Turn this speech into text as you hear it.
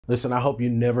Listen, I hope you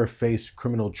never face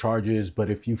criminal charges, but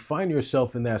if you find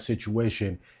yourself in that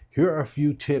situation, here are a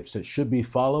few tips that should be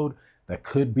followed that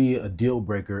could be a deal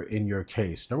breaker in your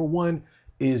case. Number one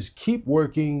is keep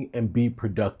working and be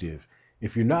productive.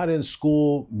 If you're not in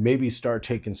school, maybe start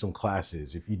taking some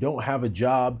classes. If you don't have a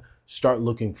job, start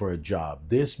looking for a job.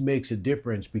 This makes a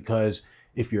difference because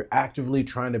if you're actively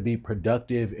trying to be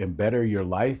productive and better your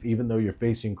life, even though you're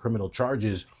facing criminal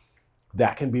charges,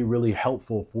 that can be really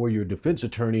helpful for your defense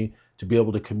attorney to be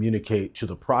able to communicate to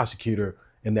the prosecutor,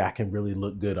 and that can really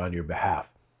look good on your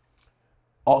behalf.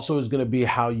 Also is going to be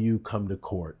how you come to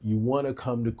court. You want to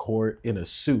come to court in a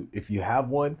suit if you have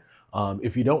one.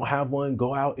 If you don't have one,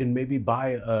 go out and maybe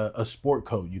buy a sport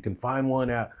coat. You can find one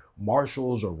at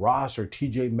Marshall's or Ross or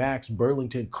TJ Maxx,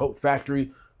 Burlington Coat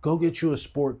Factory. Go get you a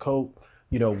sport coat.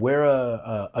 You know, wear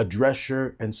a dress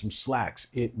shirt and some slacks.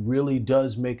 It really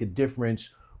does make a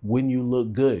difference when you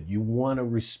look good. You want to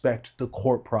respect the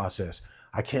court process.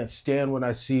 I can't stand when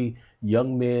I see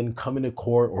young men coming to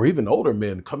court, or even older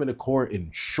men coming to court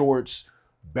in shorts,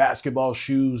 basketball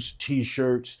shoes,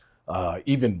 t-shirts,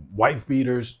 even wife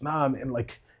beaters. Nah, man,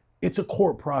 like, it's a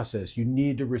court process. You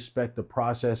need to respect the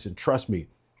process, and trust me,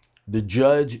 the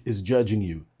judge is judging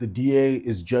you. The DA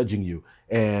is judging you,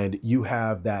 and you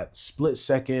have that split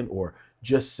second or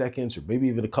just seconds or maybe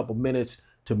even a couple minutes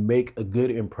to make a good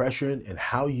impression, and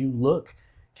how you look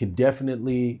can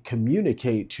definitely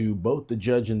communicate to both the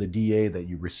judge and the DA that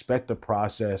you respect the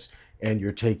process and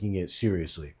you're taking it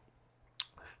seriously.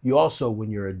 You also,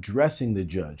 when you're addressing the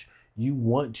judge, you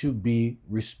want to be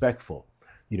respectful.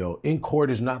 You know, in court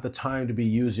is not the time to be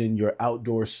using your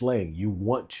outdoor slang. You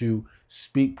want to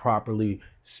speak properly,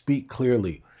 speak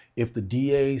clearly. If the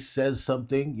DA says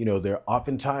something, you know, there's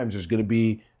going to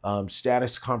be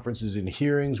status conferences and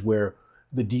hearings where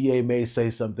the DA may say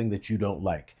something that you don't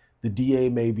like. The DA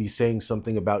may be saying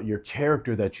something about your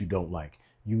character that you don't like.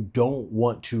 You don't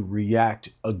want to react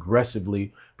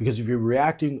aggressively, because if you're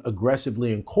reacting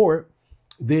aggressively in court,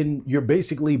 then you're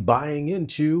basically buying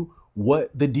into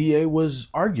what the DA was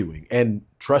arguing. And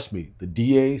trust me, the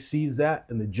DA sees that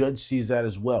and the judge sees that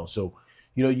as well. So,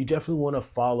 you know, you definitely want to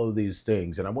follow these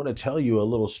things. And I want to tell you a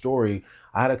little story.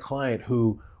 I had a client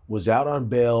who was out on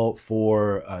bail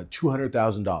for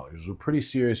 $200,000. It was a pretty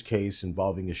serious case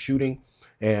involving a shooting.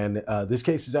 And this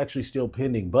case is actually still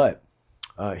pending, but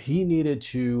he needed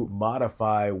to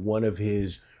modify one of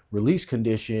his release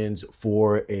conditions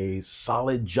for a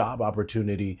solid job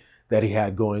opportunity that he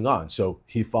had going on. So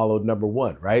he followed number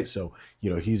one, right? So, you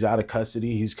know, he's out of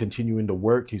custody. He's continuing to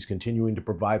work. He's continuing to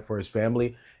provide for his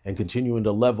family and continuing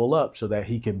to level up so that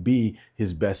he can be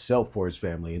his best self for his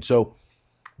family. And so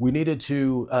we needed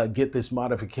to get this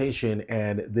modification,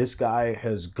 and this guy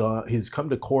he's come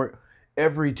to court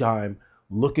every time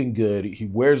looking good. He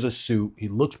wears a suit. He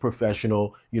looks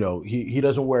professional. You know, he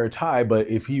doesn't wear a tie, but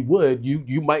if he would,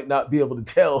 you might not be able to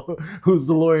tell who's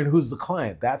the lawyer and who's the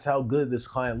client. That's how good this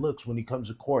client looks when he comes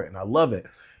to court, and I love it.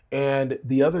 And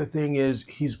the other thing is,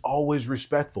 he's always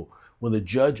respectful. When the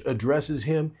judge addresses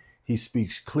him, he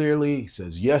speaks clearly. He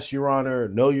says, "Yes, Your Honor,"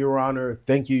 "No, Your Honor,"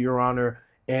 "Thank you, Your Honor."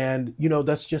 And, you know,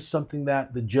 that's just something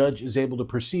that the judge is able to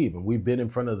perceive. And we've been in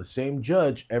front of the same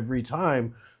judge every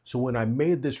time. So when I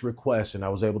made this request and I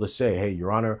was able to say, "Hey,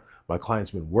 Your Honor, my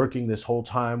client's been working this whole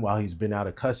time while he's been out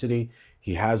of custody.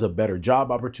 He has a better job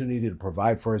opportunity to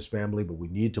provide for his family, but we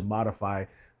need to modify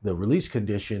the release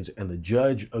conditions." And the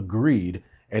judge agreed.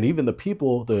 And even the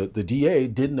people, the DA,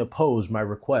 didn't oppose my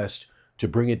request to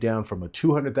bring it down from a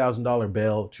 $200,000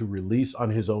 bail to release on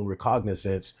his own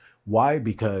recognizance. Why?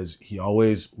 Because he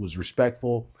always was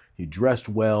respectful. He dressed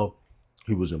well.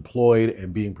 He was employed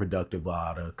and being productive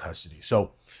out of custody.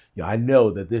 So, you know, I know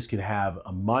that this can have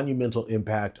a monumental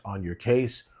impact on your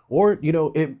case, or, you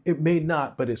know, it may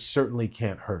not, but it certainly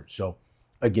can't hurt. So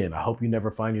again, I hope you never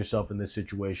find yourself in this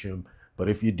situation, but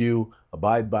if you do,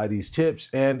 abide by these tips.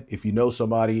 And if you know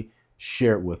somebody,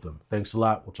 share it with them. Thanks a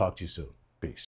lot. We'll talk to you soon.